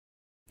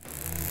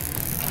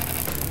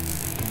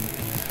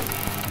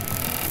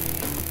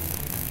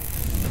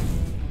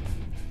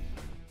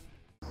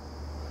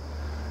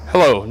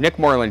Hello, Nick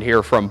Moreland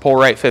here from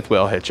PullRite fifth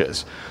wheel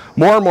hitches.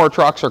 More and more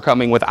trucks are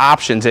coming with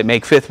options that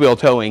make fifth wheel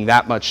towing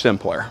that much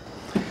simpler.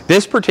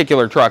 This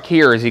particular truck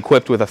here is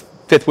equipped with a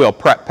fifth wheel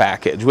prep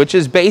package, which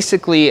is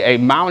basically a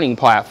mounting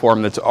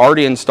platform that's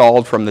already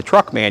installed from the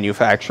truck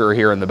manufacturer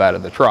here in the bed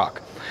of the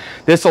truck.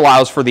 This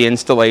allows for the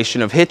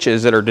installation of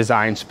hitches that are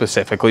designed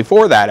specifically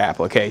for that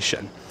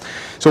application.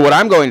 So what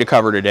I'm going to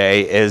cover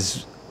today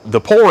is the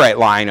PullRite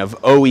line of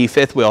OE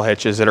fifth wheel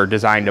hitches that are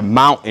designed to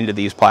mount into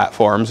these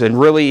platforms, and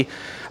really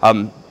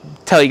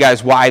tell you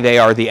guys why they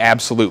are the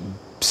absolute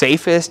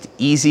safest,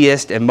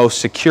 easiest, and most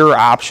secure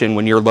option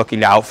when you're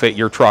looking to outfit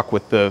your truck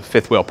with the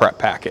fifth wheel prep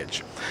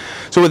package.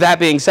 So with that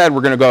being said,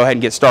 we're going to go ahead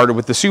and get started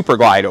with the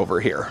SuperGlide over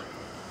here.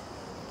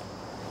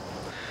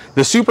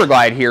 The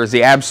SuperGlide here is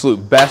the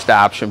absolute best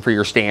option for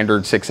your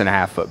standard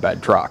 6.5 foot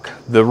bed truck.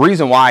 The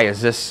reason why is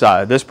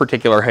this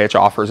particular hitch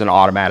offers an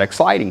automatic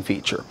sliding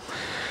feature.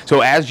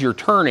 So as you're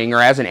turning,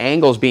 or as an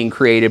angle is being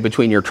created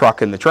between your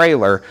truck and the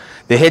trailer,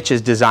 the hitch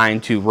is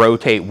designed to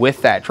rotate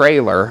with that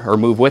trailer, or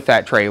move with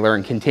that trailer,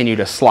 and continue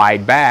to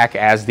slide back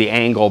as the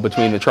angle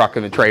between the truck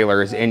and the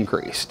trailer is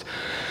increased.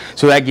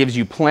 So that gives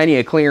you plenty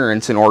of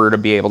clearance in order to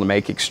be able to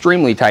make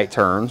extremely tight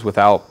turns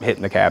without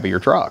hitting the cab of your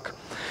truck.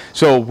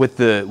 So with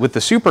the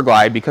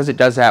SuperGlide, because it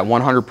does that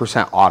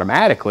 100%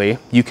 automatically,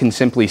 you can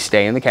simply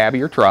stay in the cab of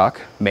your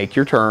truck, make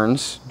your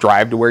turns,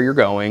 drive to where you're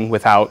going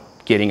without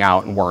getting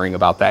out and worrying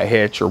about that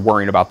hitch or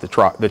worrying about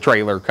the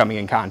trailer coming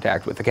in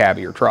contact with the cab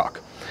of your truck.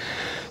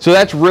 So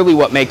that's really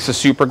what makes the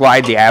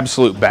SuperGlide the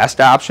absolute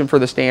best option for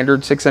the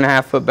standard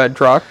 6.5 foot bed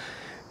truck.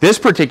 This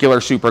particular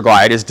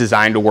SuperGlide is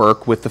designed to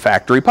work with the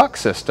factory puck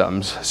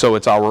systems. So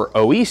it's our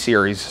OE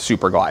Series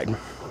SuperGlide.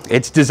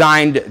 It's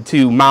designed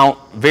to mount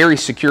very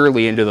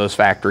securely into those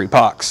factory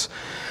pucks.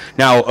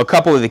 Now, a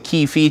couple of the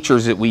key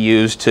features that we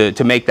use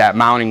to make that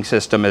mounting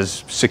system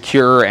as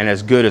secure and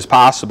as good as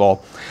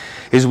possible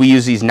is we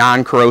use these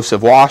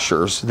non-corrosive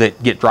washers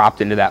that get dropped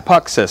into that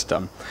puck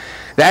system.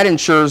 That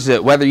ensures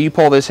that whether you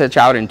pull this hitch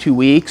out in 2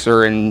 weeks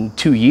or in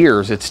 2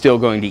 years, it's still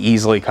going to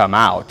easily come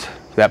out.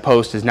 That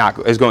post is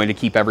going to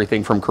keep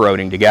everything from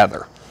corroding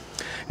together.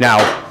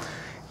 Now,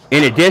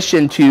 in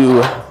addition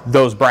to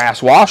those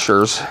brass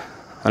washers,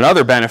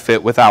 another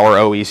benefit with our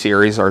OE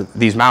series are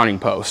these mounting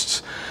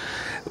posts.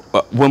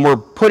 When we're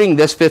putting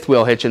this fifth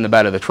wheel hitch in the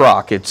bed of the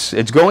truck, it's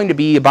going to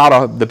be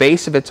the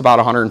base of it's about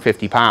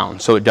 150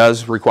 pounds. So it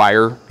does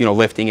require,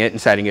 lifting it and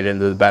setting it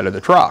into the bed of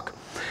the truck.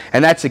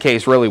 And that's the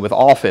case really with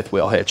all fifth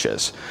wheel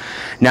hitches.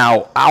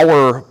 Now,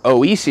 our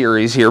OE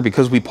series here,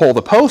 because we pull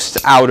the posts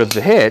out of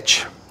the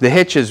hitch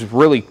is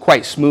really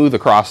quite smooth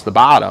across the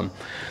bottom.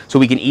 So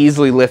we can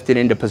easily lift it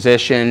into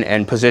position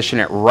and position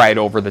it right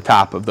over the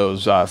top of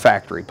those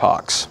factory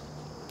pucks.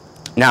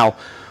 Now,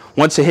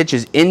 once the hitch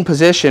is in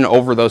position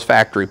over those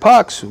factory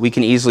pucks, we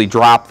can easily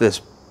drop this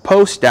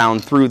post down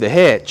through the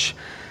hitch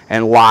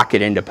and lock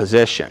it into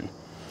position.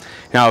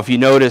 Now, if you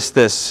notice,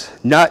 this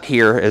nut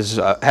here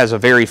has a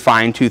very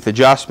fine tooth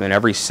adjustment.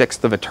 Every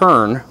 1/6 of a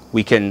turn,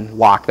 we can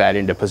lock that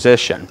into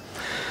position.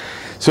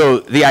 So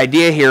the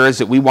idea here is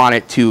that we want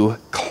it to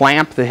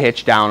clamp the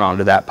hitch down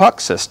onto that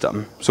puck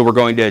system. So we're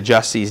going to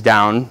adjust these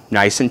down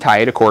nice and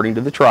tight according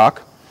to the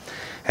truck,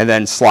 and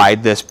then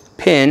slide this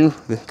pin,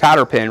 the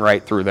cotter pin,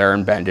 right through there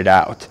and bend it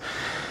out.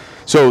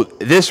 So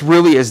this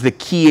really is the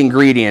key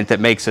ingredient that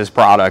makes this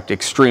product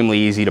extremely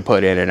easy to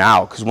put in and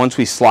out, because once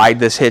we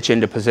slide this hitch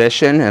into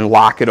position and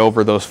lock it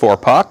over those 4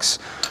 pucks,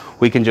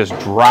 we can just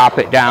drop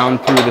it down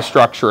through the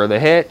structure of the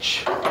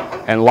hitch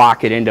and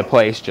lock it into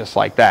place just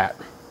like that.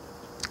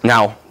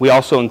 Now, we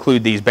also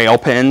include these bail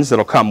pins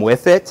that'll come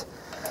with it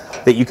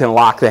that you can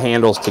lock the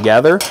handles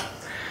together.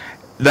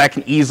 That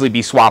can easily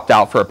be swapped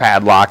out for a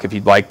padlock if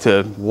you'd like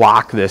to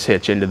lock this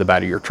hitch into the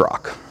bed of your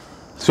truck.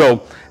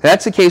 So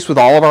that's the case with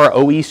all of our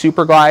OE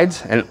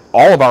SuperGlides, and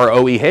all of our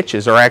OE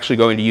hitches are actually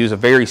going to use a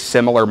very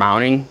similar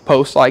mounting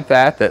post like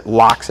that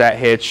locks that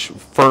hitch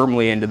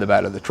firmly into the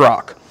bed of the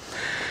truck.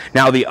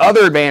 Now, the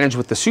other advantage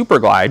with the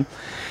SuperGlide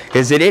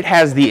is that it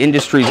has the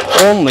industry's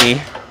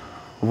only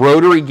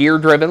rotary gear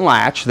driven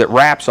latch that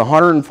wraps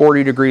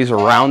 140 degrees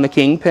around the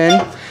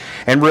kingpin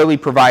and really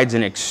provides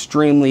an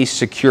extremely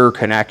secure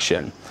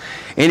connection.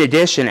 In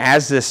addition,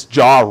 as this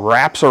jaw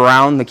wraps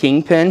around the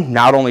kingpin,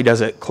 not only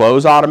does it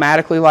close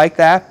automatically like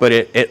that, but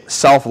it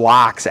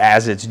self-locks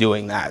as it's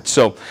doing that.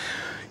 So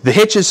the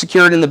hitch is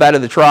secured in the bed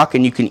of the truck,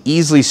 and you can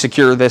easily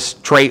secure this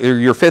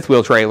your fifth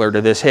wheel trailer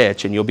to this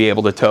hitch, and you'll be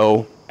able to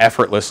tow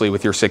effortlessly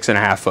with your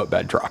 6.5 foot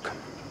bed truck.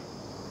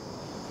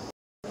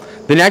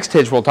 The next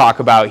hitch we'll talk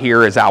about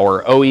here is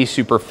our OE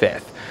Super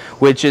Fifth,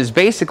 which is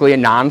basically a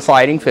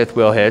non-sliding fifth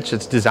wheel hitch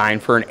that's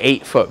designed for an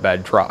 8 foot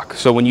bed truck.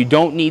 So when you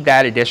don't need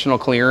that additional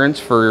clearance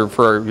for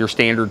your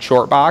standard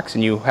short box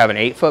and you have an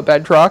 8 foot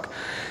bed truck,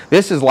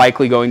 this is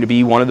likely going to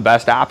be one of the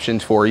best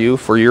options for you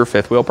for your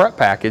fifth wheel prep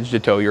package to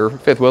tow your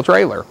fifth wheel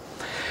trailer.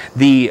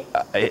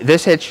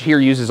 This hitch here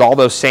uses all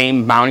those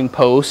same mounting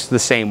posts, the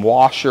same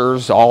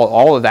washers,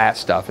 all of that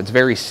stuff. It's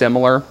very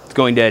similar. It's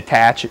going to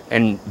attach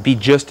and be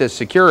just as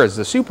secure as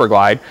the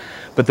SuperGlide,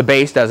 but the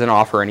base doesn't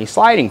offer any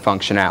sliding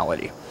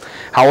functionality.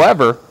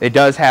 However, it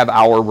does have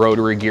our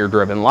rotary gear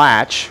driven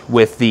latch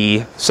with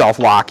the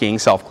self-locking,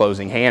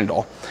 self-closing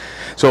handle.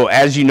 So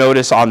as you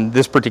notice on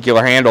this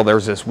particular handle,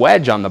 there's this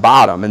wedge on the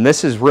bottom, and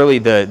this is really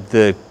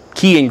the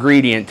key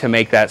ingredient to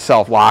make that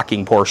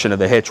self-locking portion of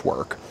the hitch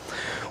work.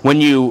 When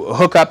you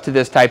hook up to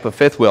this type of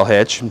fifth wheel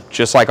hitch,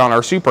 just like on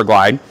our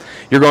SuperGlide,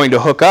 you're going to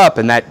hook up,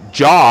 and that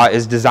jaw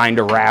is designed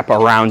to wrap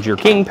around your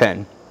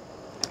kingpin.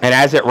 And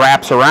as it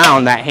wraps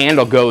around, that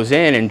handle goes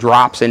in and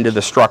drops into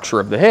the structure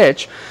of the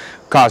hitch,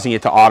 causing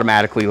it to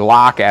automatically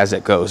lock as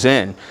it goes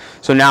in.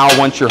 So now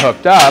once you're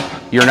hooked up,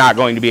 you're not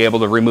going to be able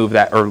to remove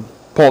that or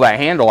pull that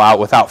handle out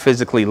without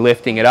physically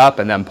lifting it up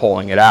and then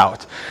pulling it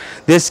out.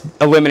 This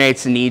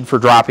eliminates the need for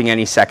dropping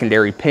any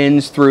secondary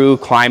pins through,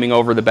 climbing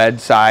over the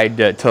bedside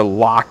to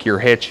lock your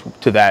hitch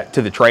to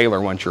the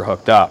trailer once you're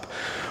hooked up.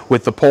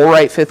 With the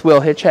PullRite fifth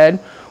wheel hitch head,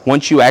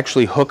 once you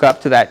actually hook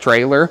up to that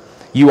trailer,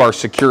 you are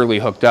securely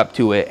hooked up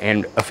to it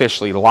and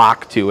officially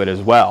locked to it as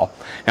well.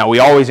 Now, we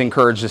always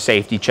encourage the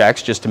safety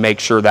checks just to make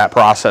sure that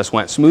process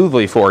went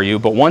smoothly for you,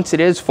 but once it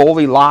is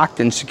fully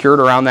locked and secured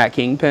around that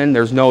kingpin,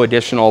 there's no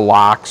additional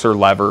locks or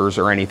levers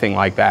or anything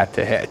like that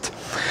to hit.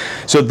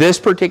 So this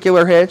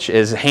particular hitch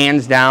is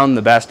hands down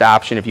the best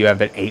option if you have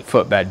an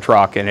 8-foot bed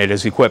truck, and it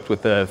is equipped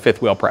with the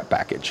fifth wheel prep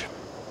package.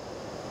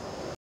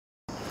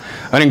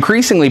 An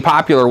increasingly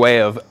popular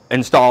way of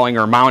installing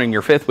or mounting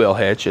your fifth wheel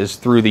hitch is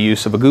through the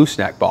use of a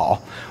gooseneck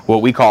ball,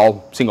 what we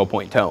call single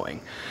point towing.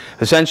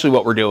 Essentially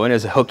what we're doing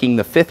is hooking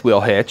the fifth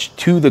wheel hitch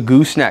to the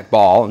gooseneck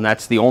ball, and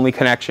that's the only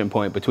connection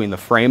point between the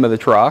frame of the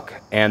truck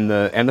and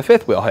the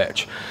fifth wheel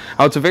hitch.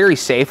 Now, it's a very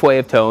safe way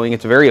of towing,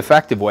 it's a very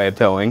effective way of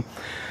towing,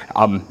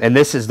 and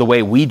this is the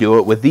way we do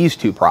it with these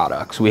two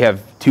products. We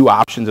have two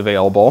options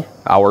available,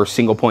 our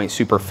single point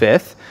super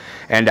fifth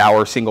and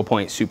our single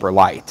point super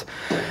light.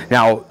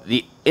 Now,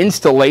 the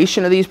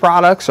installation of these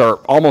products are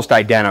almost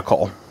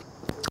identical.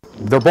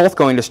 They're both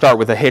going to start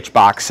with a hitch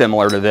box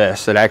similar to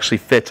this that actually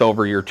fits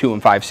over your 2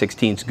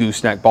 5/16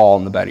 gooseneck ball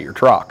in the bed of your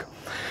truck.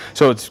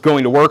 So it's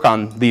going to work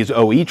on these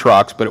OE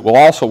trucks, but it will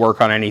also work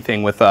on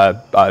anything with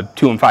a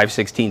 2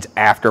 5/16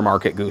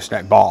 aftermarket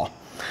gooseneck ball.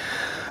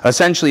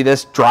 Essentially,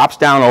 this drops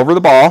down over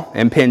the ball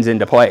and pins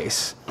into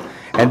place.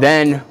 And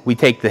then we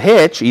take the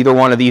hitch, either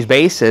one of these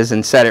bases,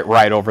 and set it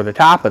right over the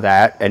top of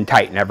that and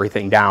tighten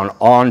everything down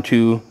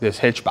onto this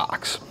hitch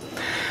box.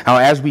 Now,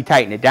 as we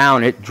tighten it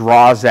down, it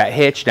draws that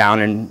hitch down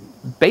and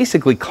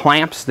basically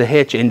clamps the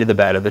hitch into the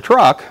bed of the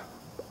truck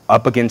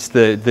up against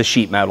the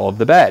sheet metal of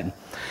the bed.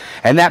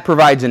 And that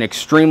provides an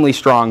extremely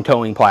strong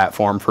towing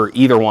platform for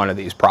either one of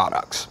these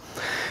products.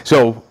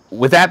 So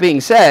with that being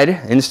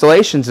said,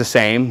 installation's the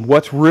same.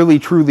 What's really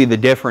truly the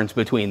difference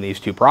between these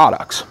two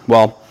products?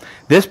 Well,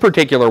 this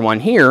particular one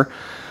here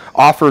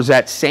offers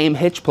that same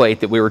hitch plate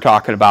that we were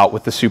talking about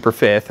with the Super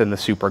Fifth and the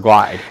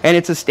SuperGlide. And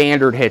it's a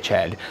standard hitch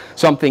head,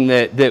 something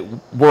that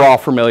we're all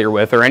familiar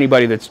with, or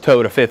anybody that's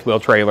towed a fifth wheel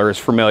trailer is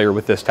familiar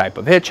with this type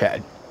of hitch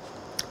head.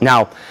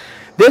 Now,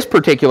 this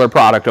particular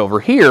product over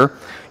here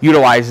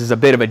utilizes a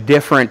bit of a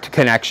different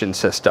connection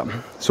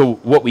system. So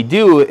what we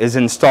do is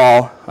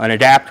install an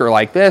adapter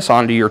like this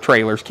onto your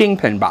trailer's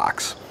kingpin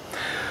box.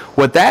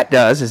 What that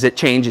does is it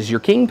changes your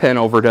kingpin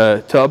over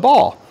to a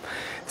ball.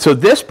 So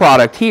this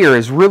product here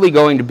is really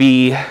going to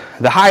be,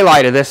 the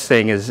highlight of this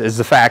thing is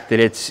the fact that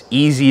it's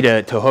easy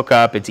to hook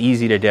up, it's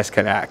easy to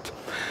disconnect.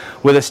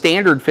 With a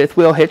standard fifth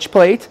wheel hitch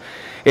plate,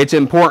 it's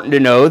important to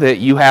know that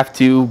you have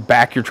to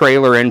back your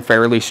trailer in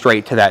fairly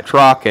straight to that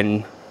truck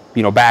and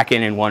back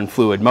in one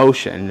fluid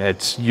motion.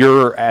 As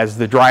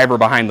the driver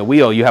behind the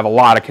wheel, you have a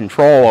lot of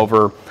control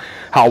over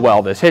how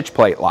well this hitch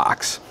plate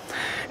locks.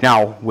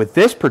 Now, with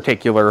this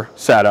particular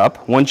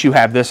setup, once you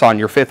have this on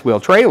your fifth wheel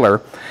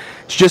trailer,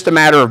 it's just a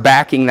matter of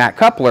backing that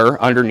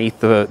coupler underneath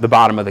the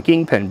bottom of the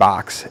kingpin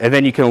box, and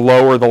then you can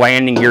lower the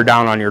landing gear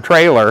down on your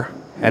trailer,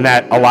 and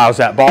that allows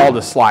that ball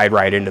to slide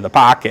right into the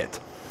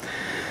pocket.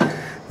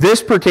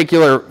 This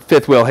particular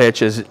fifth wheel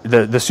hitch is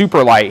the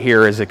super light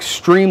here is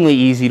extremely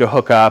easy to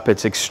hook up.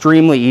 It's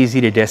extremely easy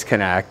to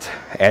disconnect,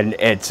 and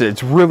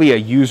it's really a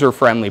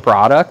user-friendly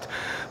product,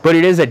 but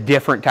it is a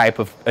different type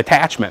of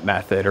attachment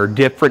method or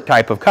different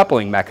type of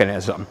coupling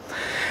mechanism.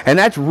 And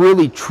that's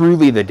really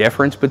truly the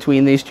difference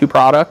between these two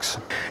products.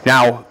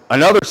 Now,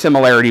 another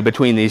similarity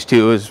between these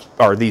two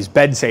are these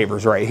bed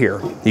savers right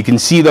here. You can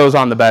see those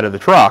on the bed of the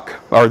truck,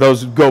 or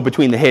those go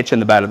between the hitch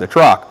and the bed of the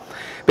truck.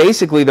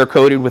 Basically, they're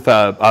coated with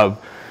a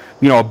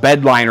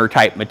bed liner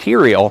type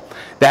material.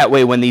 That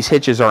way, when these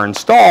hitches are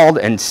installed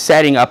and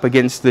setting up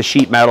against the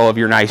sheet metal of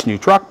your nice new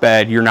truck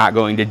bed, you're not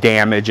going to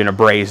damage and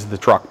abrase the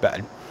truck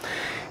bed.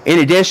 In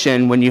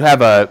addition, when you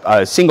have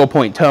a single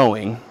point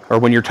towing, or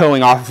when you're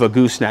towing off of a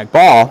gooseneck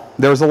ball,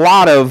 there's a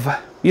lot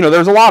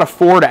of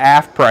fore to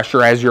aft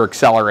pressure as you're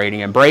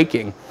accelerating and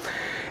braking.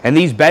 And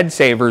these bed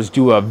savers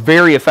do a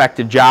very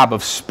effective job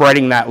of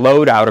spreading that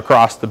load out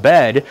across the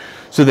bed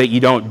so that you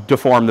don't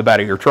deform the bed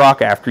of your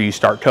truck after you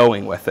start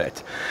towing with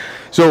it.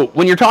 So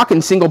when you're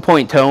talking single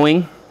point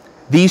towing,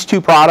 these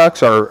two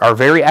products are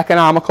very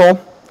economical,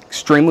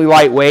 extremely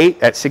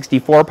lightweight at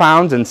 64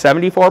 pounds and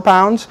 74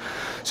 pounds.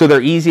 So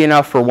they're easy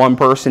enough for one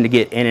person to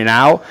get in and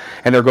out,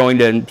 and they're going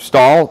to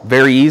install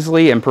very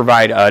easily and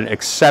provide an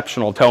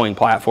exceptional towing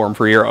platform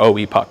for your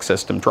OE puck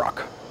system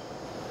truck.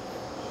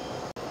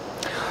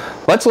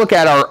 Let's look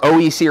at our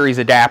OE Series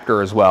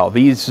adapter as well.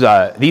 These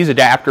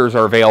adapters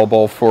are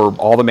available for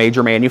all the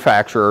major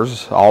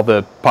manufacturers, all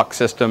the puck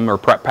system or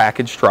prep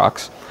package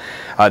trucks.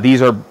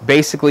 These are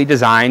basically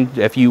designed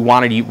if you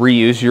wanted to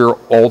reuse your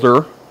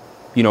older,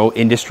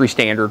 industry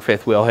standard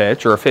fifth wheel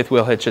hitch, or a fifth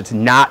wheel hitch that's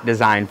not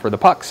designed for the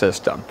puck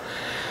system.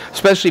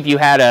 Especially if you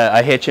had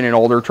a hitch in an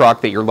older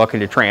truck that you're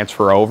looking to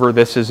transfer over,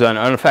 this is an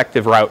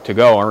effective route to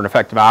go, or an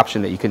effective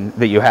option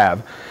that you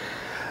have.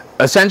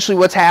 Essentially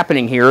what's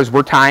happening here is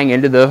we're tying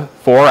into the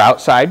 4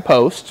 outside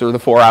posts, or the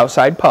 4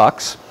 outside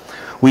pucks.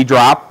 We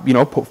drop,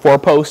 put 4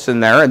 posts in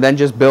there, and then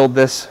just build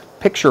this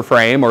picture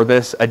frame or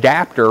this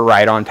adapter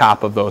right on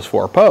top of those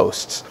 4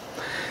 posts.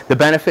 The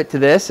benefit to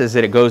this is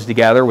that it goes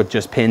together with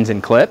just pins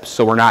and clips,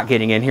 so we're not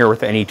getting in here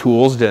with any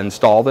tools to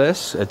install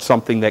this. It's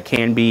something that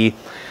can be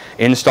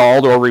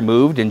installed or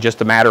removed in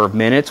just a matter of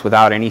minutes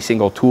without any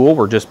single tool.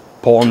 We're just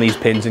pulling these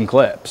pins and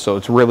clips, so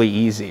it's really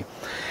easy.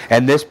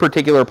 And this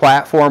particular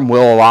platform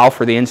will allow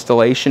for the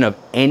installation of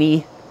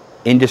any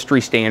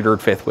industry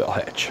standard fifth wheel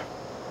hitch.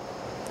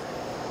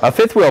 A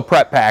fifth wheel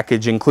prep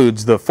package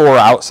includes the 4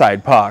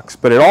 outside pucks,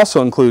 but it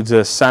also includes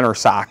a center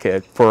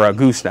socket for a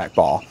gooseneck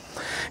ball.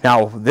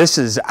 Now, this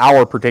is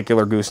our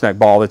particular gooseneck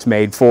ball that's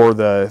made for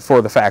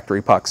the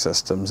factory puck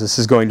systems. This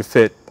is going to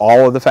fit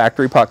all of the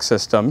factory puck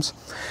systems.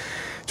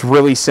 It's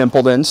really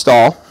simple to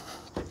install.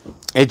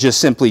 It just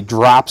simply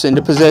drops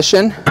into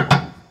position,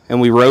 and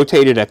we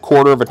rotate it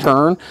 1/4 of a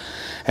turn,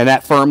 and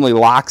that firmly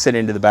locks it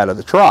into the bed of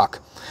the truck.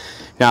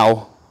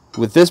 Now,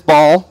 with this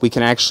ball, we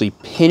can actually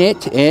pin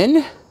it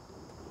in,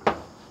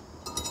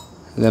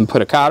 and then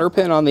put a cotter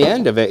pin on the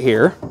end of it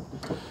here.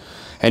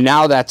 And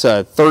now that's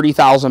a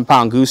 30,000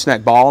 pound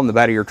gooseneck ball in the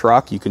bed of your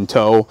truck. You can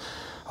tow,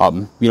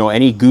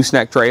 any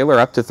gooseneck trailer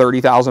up to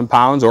 30,000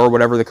 pounds or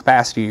whatever the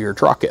capacity of your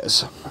truck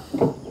is.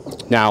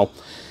 Now,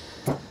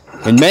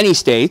 in many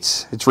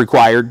states, it's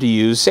required to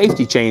use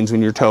safety chains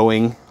when you're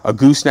towing a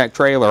gooseneck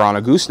trailer on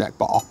a gooseneck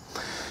ball.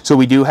 So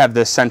we do have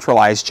this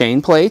centralized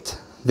chain plate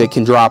that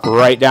can drop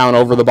right down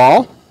over the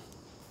ball.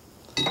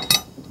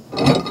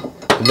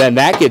 Then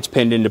that gets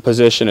pinned into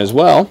position as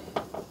well.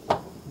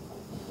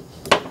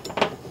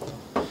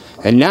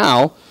 And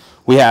now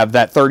we have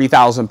that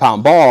 30,000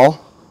 pound ball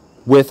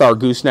with our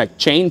gooseneck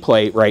chain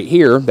plate right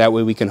here. That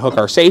way we can hook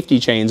our safety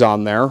chains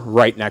on there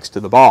right next to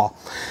the ball.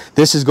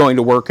 This is going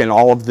to work in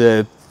all of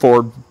the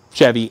Ford,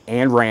 Chevy,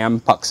 and Ram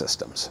puck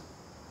systems.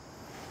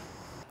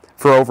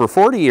 For over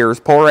 40 years,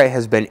 PullRite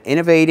has been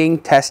innovating,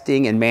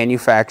 testing, and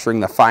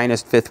manufacturing the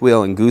finest fifth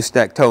wheel and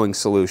gooseneck towing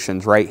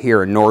solutions right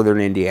here in northern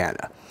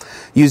Indiana,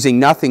 using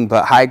nothing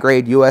but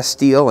high-grade U.S.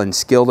 steel and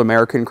skilled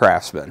American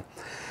craftsmen.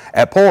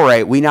 At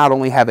PullRite, we not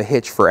only have a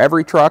hitch for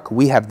every truck,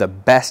 we have the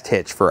best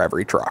hitch for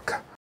every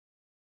truck.